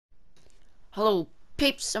Hello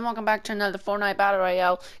peeps and welcome back to another Fortnite Battle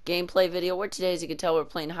Royale gameplay video where today, as you can tell, we're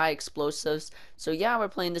playing high explosives. So yeah, we're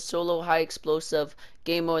playing the solo high explosive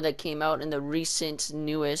game mode that came out in the recent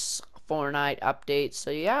newest Fortnite update.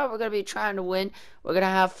 So yeah, we're gonna be trying to win. We're gonna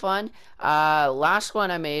have fun. Last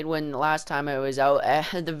one I made when last time I was out,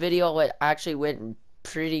 the video actually went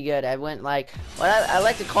pretty good. I went like what I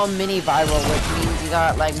like to call mini viral, which means you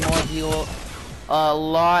got like more view, a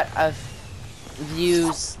lot of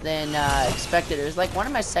views than expected. It was like one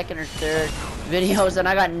of my second or third videos and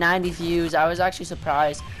I got 90 views. I was actually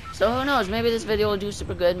surprised. So who knows, maybe this video will do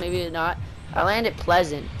super good, maybe not. I landed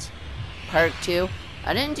Pleasant Park 2.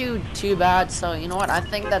 I didn't do too bad, so you know what, I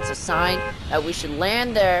think that's a sign that we should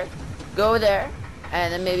land there, go there,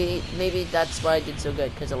 and then maybe that's why I did so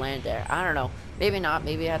good, because I landed there. I don't know, maybe not,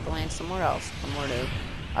 maybe I have to land somewhere else, somewhere new.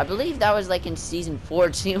 I believe that was like in season 4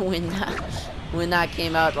 too, when that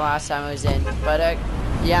came out the last time I was in. But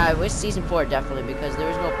yeah, it was season 4 definitely, because there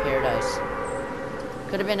was no paradise.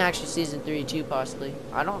 Could have been actually season 3 too, possibly.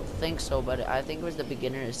 I don't think so, but I think it was the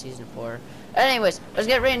beginning of season 4. Anyways, let's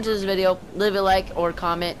get right into this video. Leave a like or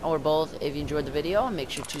comment or both if you enjoyed the video, and make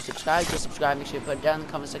sure to subscribe. Just subscribe, make sure you put it down in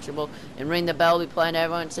the comment section below and ring the bell. Be playing to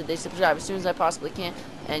everyone said they subscribe as soon as I possibly can.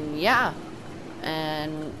 And yeah,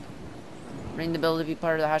 and ring the bell to be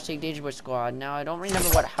part of the #JDangerBoy squad. Now, I don't remember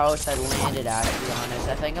what house I landed at, to be honest.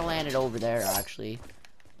 I think I landed over there, actually.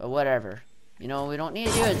 But whatever. You know, we don't need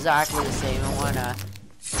to do exactly the same.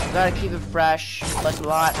 We gotta keep it fresh. Plus, a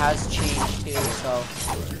lot has changed, too, so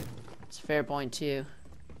it's a fair point, too.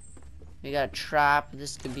 We got a trap.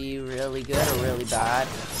 This could be really good or really bad.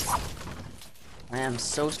 I am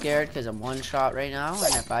so scared because I'm one shot right now,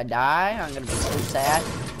 and if I die, I'm gonna be so sad.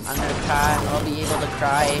 I'm gonna cry. I'll be able to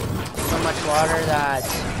cry so much water that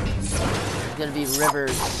it's gonna be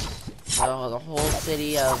rivers. So the whole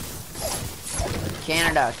city of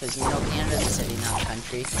Canada, because you know Canada's a city, not a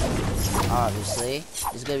country, obviously,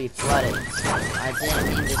 is gonna be flooded. I didn't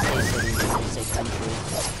mean to say city, I meant to say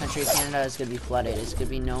country. Country of Canada is gonna be flooded. It's gonna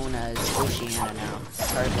be known as Oceania now.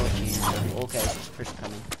 Part of Oceania. Okay, first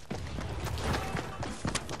coming.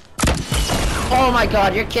 Oh my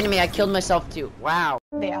god, you're kidding me. I killed myself too. Wow.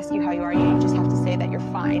 They ask you how you are, you just have to say that you're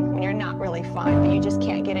fine when you're not really fine, but you just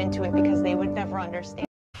can't get into it because they would never understand.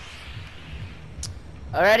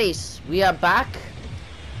 Alrighty, we are back.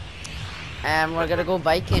 And we're gonna go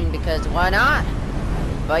Viking because why not?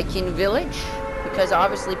 Viking Village. Because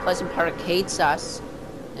obviously Pleasant Park hates us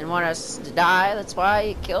and want us to die. That's why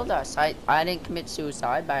it killed us. I didn't commit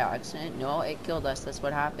suicide by accident. No, it killed us. That's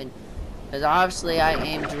what happened. Because obviously I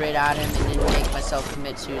aimed right at him and didn't make myself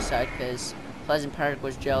commit suicide because Pleasant Park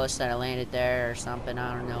was jealous that I landed there or something.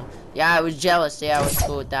 I don't know. Yeah, I was jealous. Yeah, I was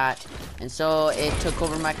cool with that. And so it took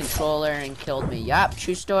over my controller and killed me. Yup,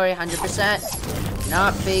 true story, 100%.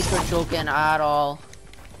 Not fake or joking at all.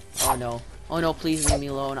 Oh no. Oh no, please leave me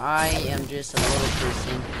alone. I am just a little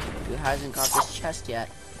person who hasn't got this chest yet.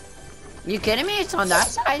 Are you kidding me? It's on that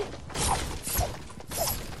side?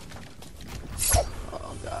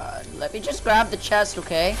 Let me just grab the chest,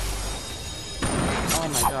 okay? Oh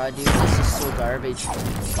my god, dude, this is so garbage.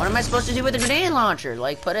 What am I supposed to do with a grenade launcher?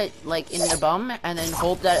 Like, put it, like, in the bum and then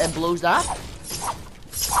hope that it blows up?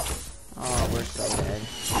 Oh, we're so dead.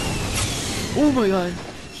 Oh my god.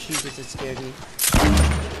 Jesus, it scared me.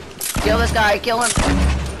 Kill this guy, kill him.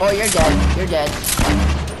 Oh, you're dead. You're dead.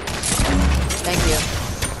 Thank you.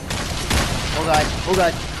 Oh god, oh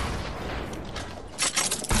god.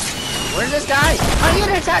 Where's this guy? I'm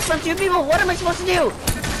getting attacked from 2 people. What am I supposed to do?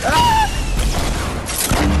 Ah!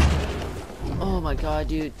 Oh my god,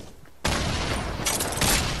 dude.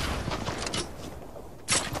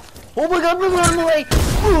 Oh my god, run away!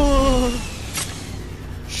 Oh.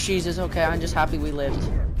 Jesus, okay, I'm just happy we lived.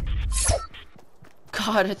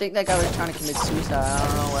 God, I think that guy was trying to commit suicide. I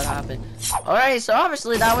don't know what happened. Alright, so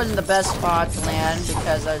obviously that wasn't the best spot to land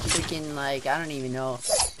because I was freaking, like, I don't even know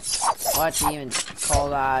what to even call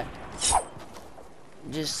that.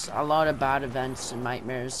 Just a lot of bad events and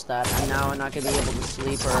nightmares that I'm now not gonna be able to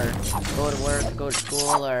sleep or go to work, go to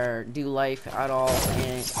school, or do life at all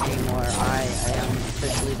anymore. I am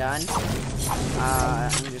officially done.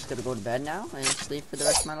 I'm just gonna go to bed now and sleep for the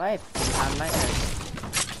rest of my life and have nightmares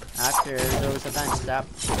after those events.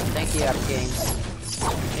 Thank you, Epic Games.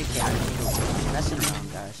 Take care. Messing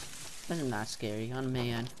around, guys. Wasn't that scary? I'm a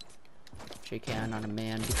man. Can on a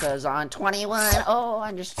man because on 21. Oh,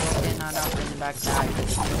 I'm just joking. Not up in the back because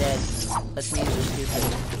it's dead. That's me, you're stupid.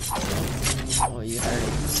 Oh, you heard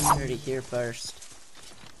it. You heard it here first.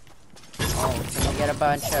 Oh, can we get a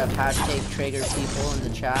bunch of #Trigger people in the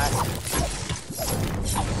chat?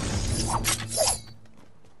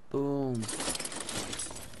 Boom.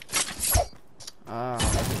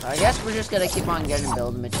 I guess we're just gonna keep on getting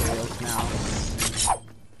building materials now.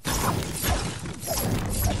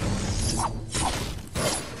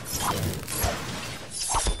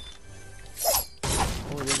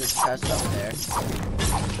 Oh, there's a chest up there.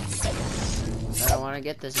 I don't want to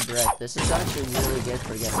get this brick. This is actually really good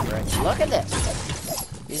for getting brick. Look at this!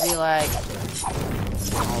 Easy like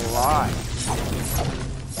a lot.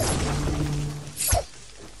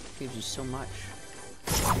 Gives you so much.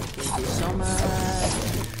 Gives you so much.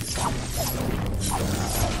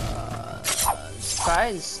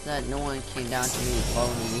 Surprised that no one came down to me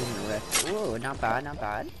following me using a rift. Ooh, not bad, not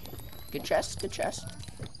bad. Good chest, good chest.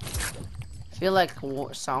 I feel like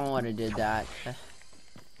someone would have did that.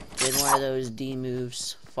 Did one of those D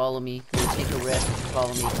moves. Follow me. Go take a rift.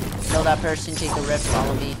 Follow me. Kill that person. Take a rift.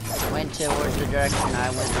 Follow me. Went towards the direction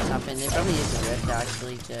I went or something. They probably used a rift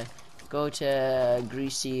actually to go to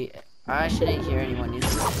Greasy. I shouldn't hear anyone use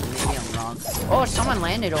a rift, so maybe I'm wrong. Oh, someone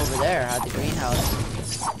landed over there at the greenhouse.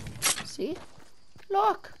 See?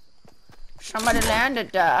 Look. Somebody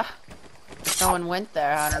landed there. Someone went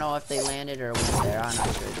there. I don't know if they landed or went there. I'm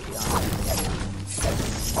not sure, to be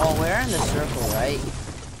honest. Oh, we're in the circle, right?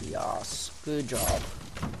 Yes. Good job.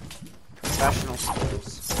 Professional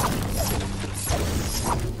skills.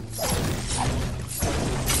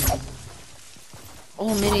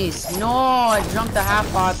 Oh, minis. No, I jumped the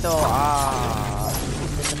half pot though. Ah,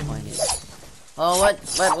 disappointed. Well,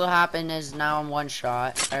 what will happen is now I'm one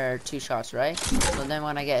shot, or 2 shots, right? So then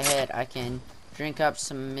when I get hit, I can drink up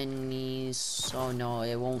some minis. Oh no,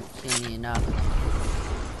 it won't kill me enough.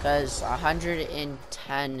 Because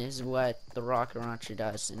 110 is what the rocket launcher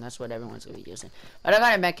does, and that's what everyone's gonna be using. But I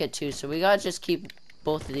got a medkit too, so we gotta just keep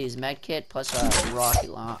both of these, medkit plus a rocket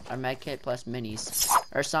launcher, or medkit plus minis,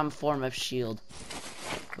 or some form of shield.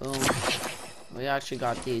 Boom. We actually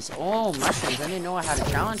got these. Oh, mushrooms! I didn't know I had a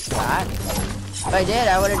challenge for that. If I did,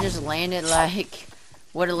 I would have just landed like,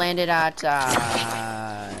 would have landed at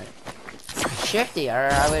Shifty, or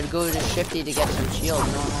I would go to Shifty to get some shield.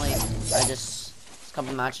 Normally, I just. A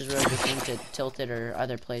couple matches where I just went to Tilted or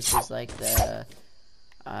other places like the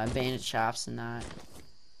Bandit Shafts and that.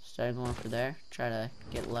 Started going for there. Try to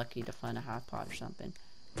get lucky to find a half pot or something.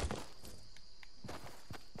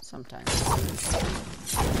 Sometimes.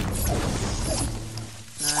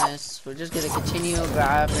 Nice. We're just gonna continue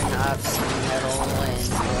grabbing up some metal and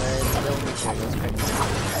wood, build materials right now.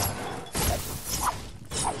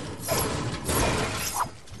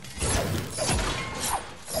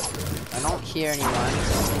 I don't hear anyone.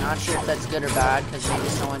 I'm not sure if that's good or bad, because maybe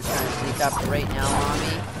someone's trying to sneak up right now on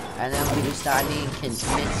me, and then we just die and can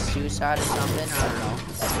commit suicide or something. I don't know.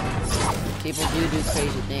 People do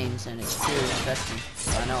crazy things, and it's true, trust me.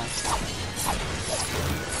 I know.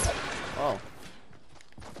 Oh.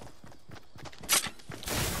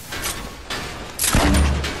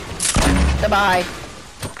 Goodbye.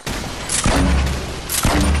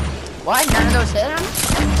 What? None of those hit him?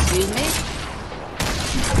 Excuse me?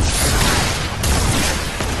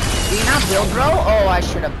 Do you not build, bro? Oh, I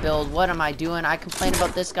should have built. What am I doing? I complain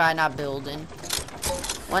about this guy not building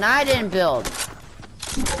when I didn't build.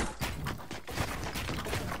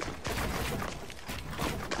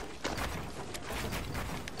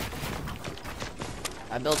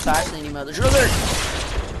 I built faster than you, mother sugar.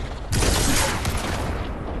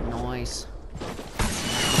 Nice.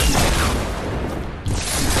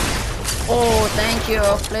 Oh, thank you.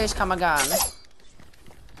 Please come again.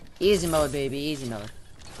 Easy mode, baby. Easy mode.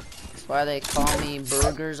 That's why they call me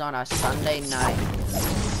burgers on a Sunday night.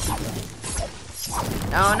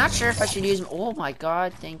 Now, I'm not sure if I should use... Oh my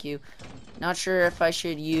god, thank you. Not sure if I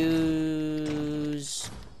should use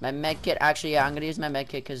my medkit. Actually, yeah, I'm gonna use my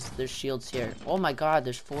medkit because there's shields here. Oh my god,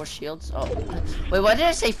 there's 4 shields? Oh. Wait, why did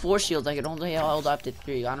I say 4 shields? I could only hold up to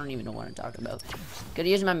 3. I don't even know what I'm talking about. Gonna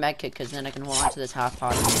use my medkit because then I can hold on to this half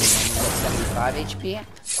pot and get 75 HP.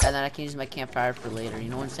 And then I can use my campfire for later, you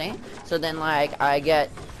know what I'm saying? So then, like, I get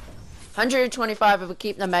 125 if I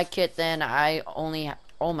keep the medkit, then I only...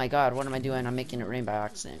 Oh my god, what am I doing? I'm making it rain by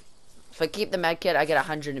accident. If I keep the medkit, I get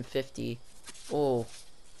 150. Oh.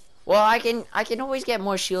 Well, I can always get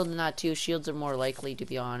more shield than that too. Shields are more likely, to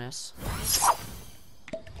be honest.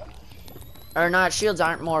 Or not, shields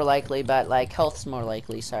aren't more likely, but like health's more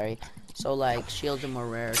likely, sorry. So like shields are more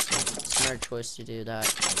rare, so smart choice to do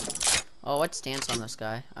that. Oh, what's dance on this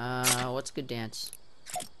guy? What's good dance?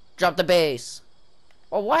 Drop the bass.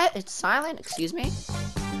 Oh, what? It's silent? Excuse me?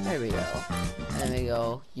 There we go. There we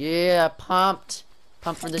go. Yeah, pumped.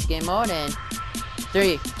 Pumped for this game mode, and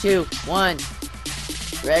 3, 2, 1.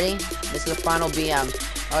 Ready? This is the final BM.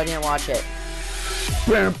 Oh, I didn't watch it.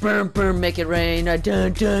 Burn, burn, burn, make it rain.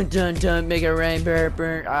 Dun, dun, dun, dun, make it rain. Burn,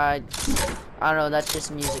 burn. I don't know. That's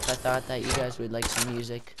just music. I thought that you guys would like some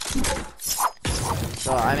music.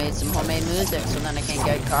 So I made some homemade music so then I can't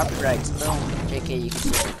get copyrights. Boom. JK, you can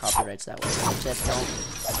still get copyrights that way. Except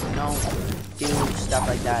don't do stuff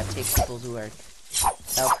like that. Take people's work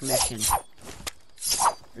without permission.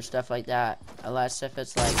 Or stuff like that. Unless if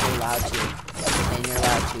it's like you're allowed to. Then you're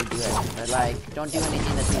allowed to do it. But like, don't do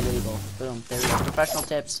anything that's illegal. Boom. There we go. Professional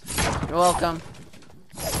tips. You're welcome.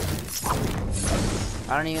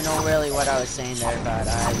 I don't even know really what I was saying there, but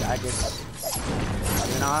I just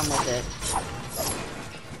went on with it.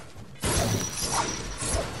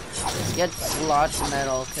 Let's get lots of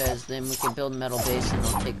metal, because then we can build a metal base and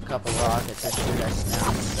it'll take a couple rockets to shoot us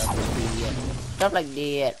down and stuff like that. Stuff like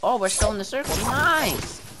that. Oh, we're still in the circle.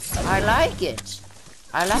 Nice! I like it.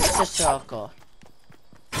 I like the circle.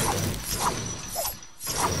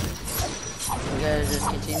 We gotta just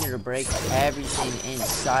continue to break everything in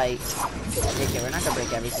sight. Okay, we're not gonna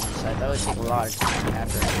break everything in sight. That would take a lot of time and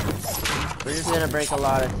effort. We're just gonna break a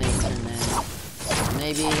lot of things and then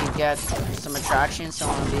maybe get some attraction.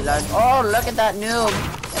 Someone will be like, oh, look at that noob.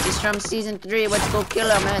 He's from season 3. Let's go kill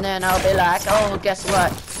him. And then I'll be like, oh, guess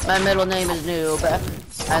what? My middle name is Noob.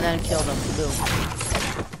 And then kill them. Boom.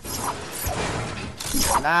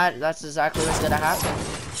 That's exactly what's gonna happen.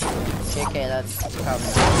 JK, that's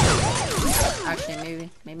probably. Actually,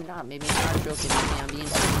 maybe not. Maybe I'm not joking. Maybe I'm being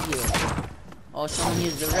here. Oh, someone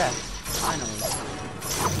used the ref. Finally.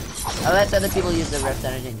 I let other people use the rift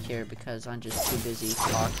that I didn't hear because I'm just too busy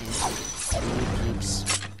talking to you peeps.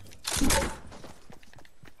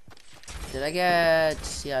 Did I get...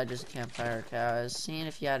 yeah, just a campfire. Okay, I was seeing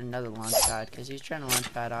if you had another launch pad because he's trying to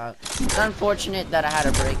launch pad out. It's unfortunate that I had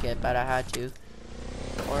to break it, but I had to.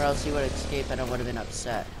 Or else he would escape and I would have been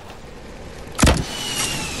upset.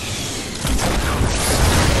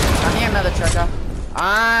 I'm here, mother trucker.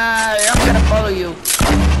 I'm gonna follow you.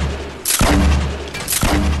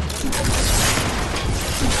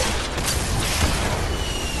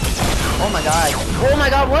 Oh my god. Oh my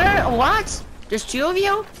god, what? There's 2 of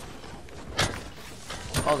you?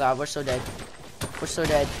 Oh god, we're so dead. We're so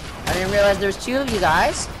dead. I didn't realize there's 2 of you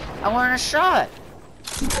guys. I wanted a shot.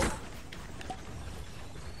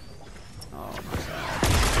 Oh my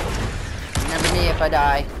god. Remember me if I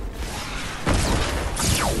die.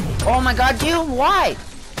 Oh my god, dude, why?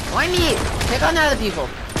 Why me? Pick on the other people.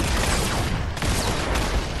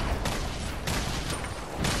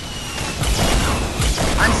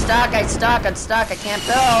 I'm stuck, I can't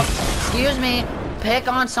build. Excuse me, pick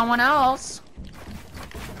on someone else.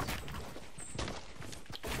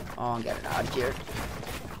 Oh, I'm getting out of here.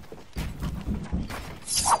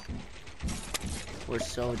 We're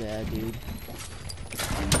so dead, dude.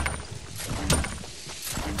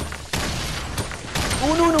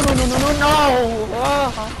 Oh, no.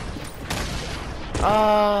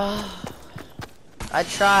 I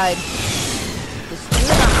tried. Is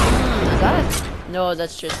that it? No,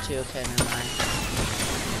 that's just 2. Okay, never mind.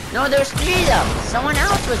 No, there's 3 though. Someone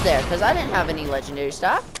else was there, because I didn't have any legendary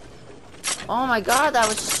stuff. Oh my god, that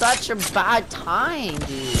was such a bad time,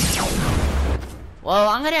 dude. Well,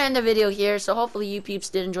 I'm going to end the video here, so hopefully you peeps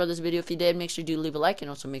did enjoy this video. If you did, make sure to leave a like, and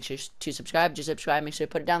also make sure to subscribe. Just subscribe, make sure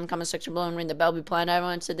to put it down in the comment section below and ring the bell. Be planning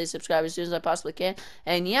everyone said they subscribe as soon as I possibly can.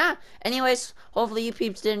 And yeah, anyways, hopefully you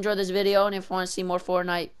peeps did enjoy this video, and if you want to see more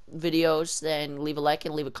Fortnite videos, then leave a like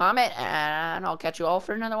and leave a comment, and I'll catch you all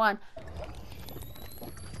for another one.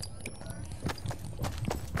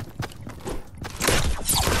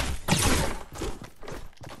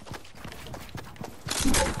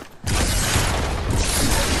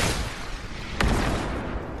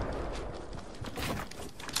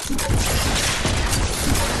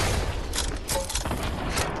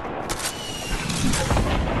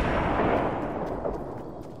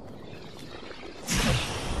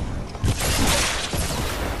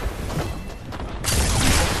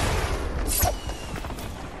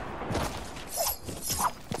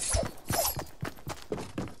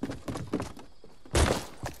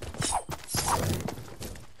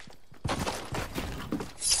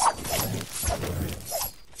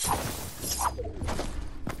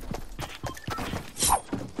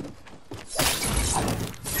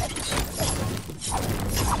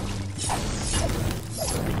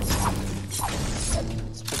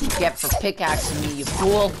 Get for pickaxing me, you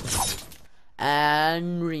fool.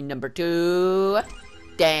 And ring number 2,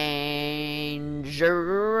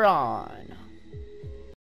 Danger on.